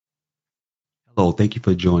Hello, thank you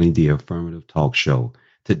for joining the Affirmative Talk Show.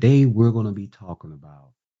 Today, we're going to be talking about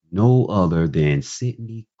no other than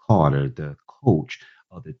Sydney Carter, the coach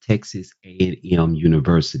of the Texas A&M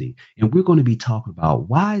University. And we're going to be talking about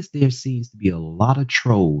why there seems to be a lot of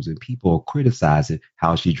trolls and people criticizing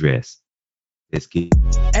how she dressed. Let's get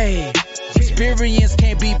Hey, experience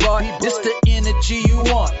can't be bought. This the energy you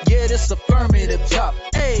want. Yeah, this affirmative talk.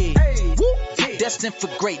 Hey, woo. Destined for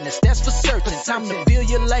greatness, that's for certain. Time to build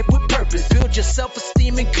your life with purpose. Build your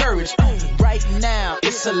self-esteem and courage. Right now,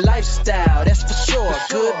 it's a lifestyle, that's for sure.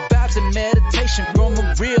 Good vibes and meditation from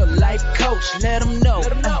a real life coach. Let them know.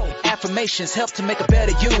 Affirmations help to make a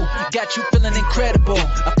better you. Got you feeling incredible.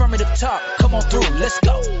 Affirmative talk, come on through. Let's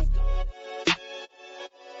go.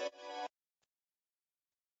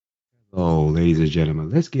 Oh, ladies and gentlemen,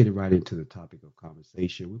 let's get right into the topic of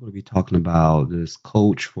conversation. We're going to be talking about this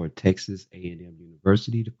coach for Texas A&M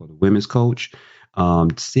University for the women's coach,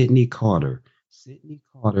 Sydney Carter. Sydney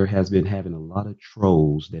Carter has been having a lot of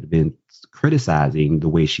trolls that have been criticizing the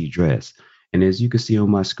way she dressed. And as you can see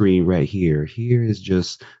on my screen right here, here is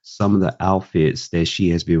just some of the outfits that she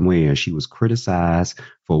has been wearing. She was criticized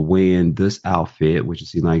for wearing this outfit, which you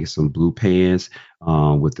see like some blue pants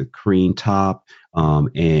with the cream top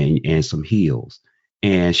and some heels.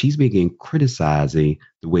 And she's been criticizing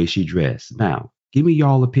the way she dressed. Now, give me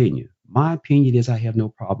y'all opinion. My opinion is I have no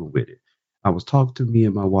problem with it. I was talking to me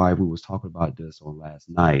and my wife. We was talking about this on last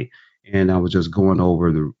night, and I was just going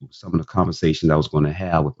over some of the conversations I was going to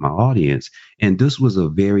have with my audience. And this was a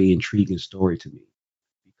very intriguing story to me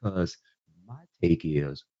because my take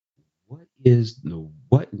is, what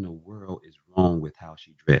in the world is wrong with how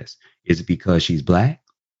she dressed? Is it because she's black?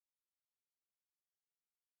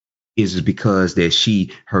 Is it because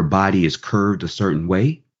that her body is curved a certain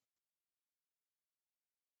way?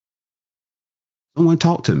 Someone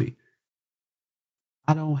talk to me.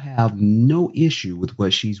 I don't have no issue with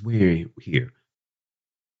what she's wearing here.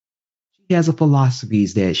 She has a philosophy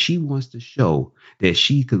that she wants to show that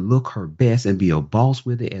she could look her best and be a boss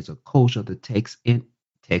with it as a coach of the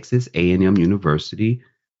Texas A&M University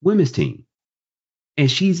women's team.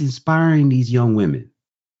 And she's inspiring these young women.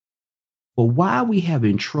 But why are we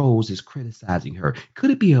having trolls is criticizing her? Could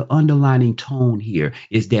it be an underlining tone here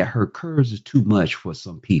is that her curves is too much for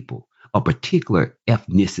some people, a particular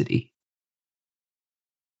ethnicity?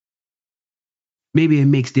 Maybe it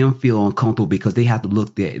makes them feel uncomfortable because they have to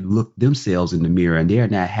look themselves in the mirror and they're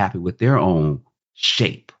not happy with their own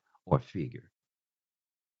shape or figure.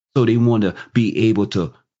 So they want to be able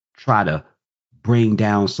to try to bring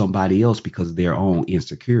down somebody else because of their own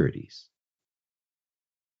insecurities.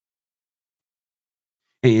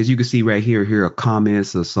 And as you can see right here are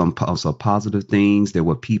comments of some positive things that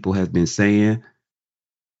what people have been saying.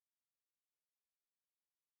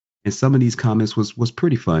 And some of these comments was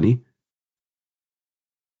pretty funny.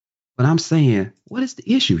 But I'm saying, what is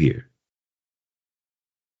the issue here?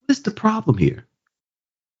 What is the problem here?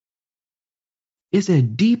 Is there a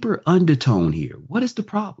deeper undertone here? What is the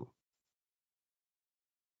problem?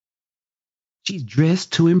 She's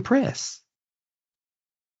dressed to impress.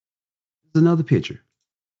 There's another picture.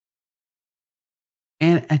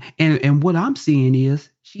 And what I'm seeing is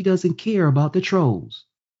she doesn't care about the trolls.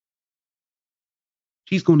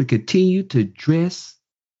 She's going to continue to dress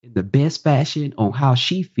in the best fashion on how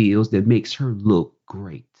she feels that makes her look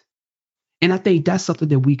great. And I think that's something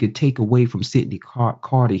that we could take away from Sydney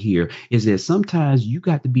Carter here is that sometimes you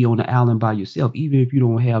got to be on the island by yourself, even if you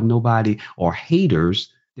don't have nobody or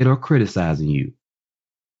haters that are criticizing you.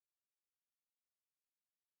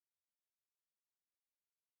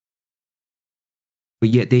 But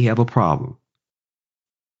yet they have a problem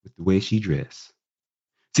with the way she dressed.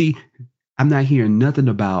 See, I'm not hearing nothing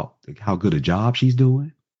about how good a job she's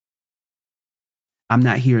doing. I'm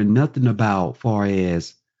not hearing nothing about far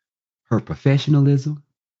as her professionalism.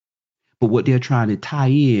 But what they're trying to tie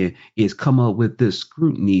in is come up with this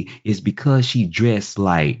scrutiny is because she dressed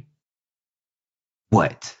like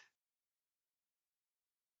what?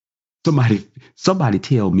 Somebody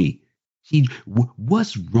tell me.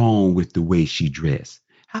 What's wrong with the way she dressed?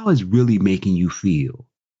 How is really making you feel?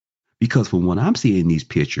 Because from what I'm seeing in these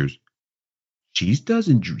pictures,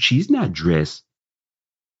 she's not dressed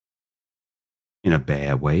in a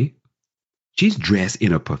bad way. She's dressed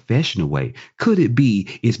in a professional way. Could it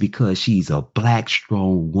be it's because she's a black,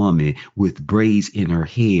 strong woman with braids in her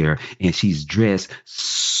hair and she's dressed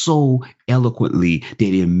so eloquently that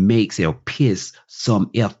it makes her piss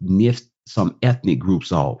some ethnic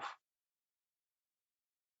groups off?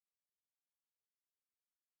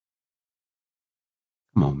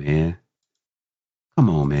 Come on, man. Come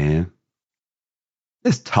on, man.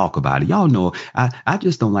 Let's talk about it. Y'all know I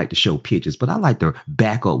just don't like to show pictures, but I like to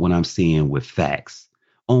back up what I'm saying with facts.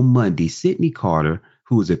 On Monday, Sydney Carter,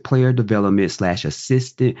 who is a player development slash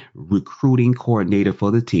assistant recruiting coordinator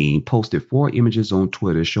for the team, posted 4 images on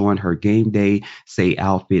Twitter showing her game day say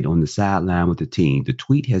outfit on the sideline with the team. The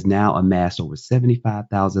tweet has now amassed over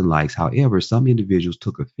 75,000 likes. However, some individuals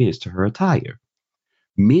took offense to her attire.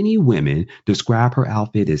 Many women describe her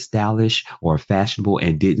outfit as stylish or fashionable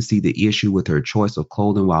and didn't see the issue with her choice of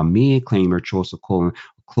clothing, while men claim her choice of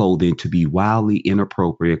clothing to be wildly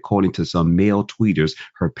inappropriate. According to some male tweeters,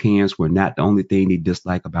 her pants were not the only thing they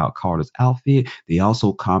disliked about Carter's outfit. They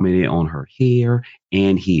also commented on her hair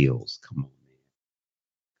and heels. Come on, man.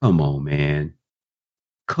 Come on, man.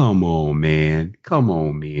 Come on, man. Come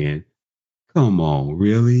on, man. Come on,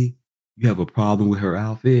 really? You have a problem with her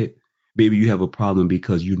outfit? Maybe you have a problem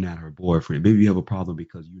because you're not her boyfriend. Maybe you have a problem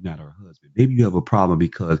because you're not her husband. Maybe you have a problem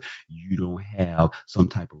because you don't have some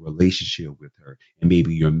type of relationship with her. And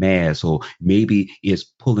maybe you're mad. So maybe it's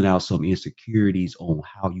pulling out some insecurities on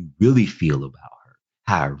how you really feel about her,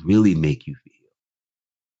 how it really make you feel.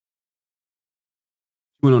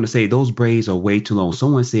 Went on to say those braids are way too long.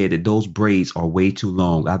 Someone said that those braids are way too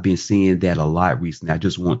long. I've been seeing that a lot recently. I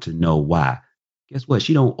just want to know why. Guess what?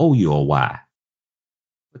 She don't owe you a why.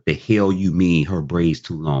 What the hell you mean her braids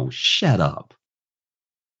too long? Shut up.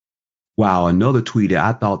 Wow, another tweeter,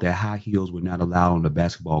 I thought that high heels were not allowed on the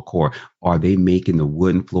basketball court. Are they making the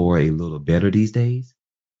wooden floor a little better these days?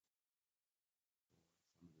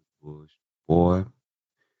 Boy,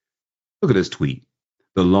 look at this tweet.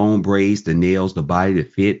 The long braids, the nails, the body, the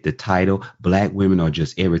fit, the title. Black women are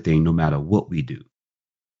just everything no matter what we do.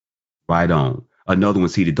 Right on. Another one,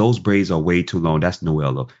 see that those braids are way too long. That's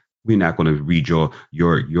Noella. We're not going to read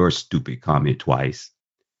your stupid comment twice.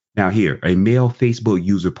 Now here, a male Facebook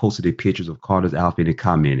user posted a pictures of Carter's outfit and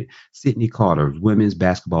commented, Sydney Carter, women's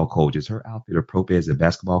basketball coach. Is her outfit appropriate as a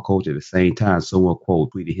basketball coach? At the same time, someone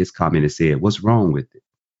quote tweeted his comment and said, what's wrong with it?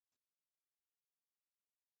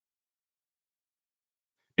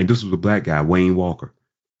 And this was a black guy, Wayne Walker.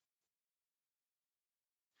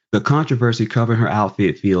 The controversy covering her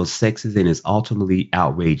outfit feels sexist and is ultimately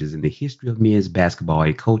outrageous. In the history of men's basketball,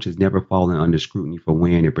 a coach has never fallen under scrutiny for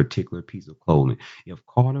wearing a particular piece of clothing. If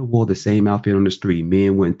Carter wore the same outfit on the street,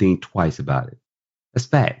 men wouldn't think twice about it. That's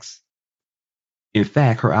facts. In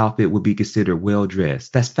fact, her outfit would be considered well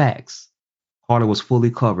dressed. That's facts. Carter was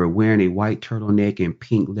fully covered, wearing a white turtleneck and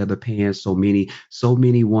pink leather pants. So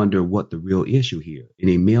many wonder what the real issue here. In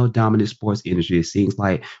a male-dominant sports industry, it seems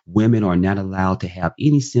like women are not allowed to have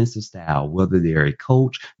any sense of style, whether they're a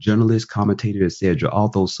coach, journalist, commentator, etc.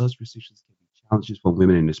 Although such restrictions can be challenges for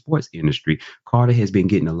women in the sports industry, Carter has been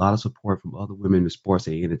getting a lot of support from other women in the sports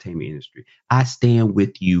and entertainment industry. I stand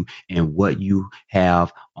with you, and what you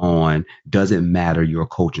have on doesn't matter your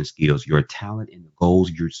coaching skills, your talent, and the goals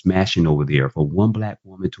you're smashing over there. From one black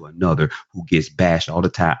woman to another who gets bashed all the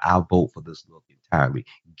time, I'll vote for this look entirely.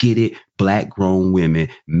 Get it? Black grown women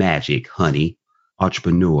magic, honey.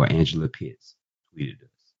 Entrepreneur Angela Pitts tweeted us.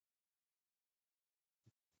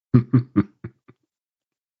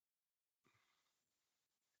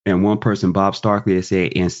 And one person, Bob Starkley, has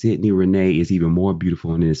said, and Sydney Renee is even more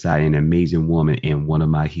beautiful on the inside, an amazing woman and one of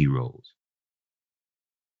my heroes.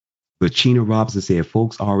 But Chena Robinson said,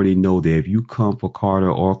 folks already know that if you come for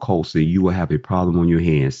Carter or Colson, you will have a problem on your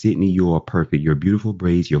hands. Sydney, you are perfect. Your beautiful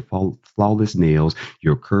braids, your flawless nails,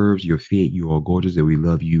 your curves, your fit, you are gorgeous and we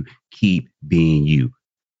love you. Keep being you.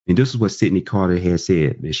 And this is what Sydney Carter has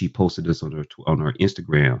said, that she posted this on her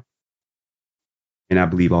Instagram. And I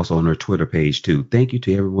believe also on her Twitter page too. Thank you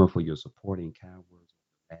to everyone for your support and kind words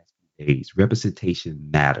over the last few days. Representation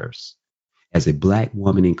matters. As a black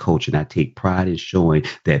woman in coaching, I take pride in showing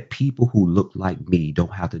that people who look like me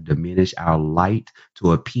don't have to diminish our light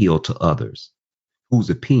to appeal to others, whose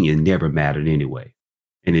opinion never mattered anyway.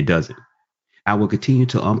 And it doesn't. I will continue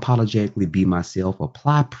to unapologetically be myself,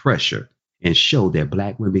 apply pressure, and show that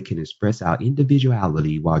black women can express our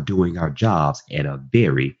individuality while doing our jobs at a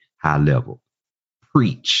very high level.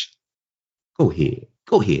 Preach. Go ahead.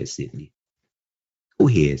 Go ahead, Sydney. Go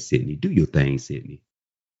ahead, Sydney. Do your thing, Sydney.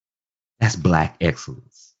 That's black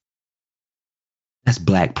excellence. That's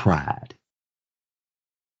black pride.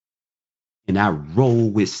 And I roll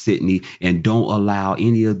with Sydney and don't allow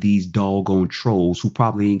any of these doggone trolls who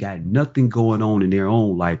probably ain't got nothing going on in their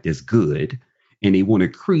own life that's good, and they want to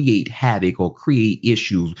create havoc or create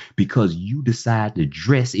issues because you decide to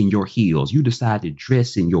dress in your heels. You decide to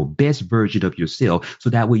dress in your best version of yourself, so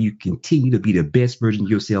that way you continue to be the best version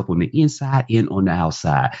of yourself on the inside and on the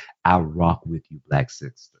outside. I rock with you, black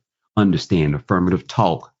sister. Understand, affirmative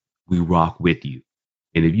talk, we rock with you.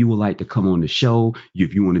 And if you would like to come on the show,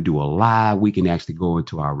 if you want to do a live, we can actually go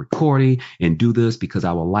into our recording and do this, because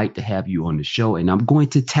I would like to have you on the show. And I'm going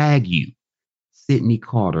to tag you, Sydney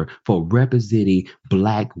Carter, for representing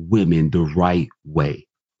Black women the right way.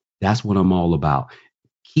 That's what I'm all about.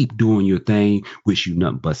 Keep doing your thing. Wish you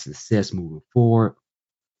nothing but success moving forward.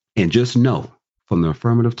 And just know, from the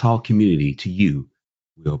Affirmative Talk community to you,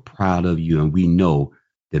 we're proud of you, and we know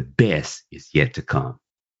the best is yet to come.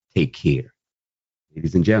 Take care.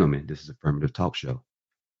 Ladies and gentlemen, this is Affirmative Talk Show.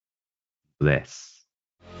 Bless.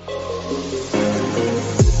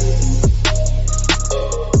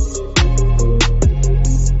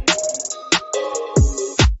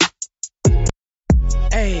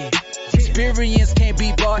 Hey, experience can't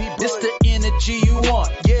be bought. This the energy you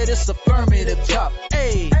want. Yeah, this affirmative talk.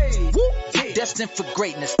 Hey, woo. Destined for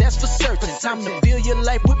greatness, that's for certain. Time to build your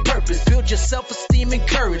life with purpose. Build your self-esteem and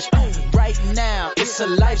courage. Right now, it's a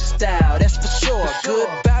lifestyle, that's for sure. Good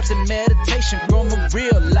vibes and meditation from a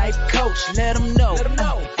real life coach. Let them know.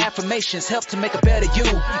 Affirmations help to make a better you.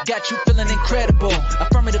 Got you feeling incredible.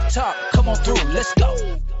 Affirmative talk, come on through, let's go.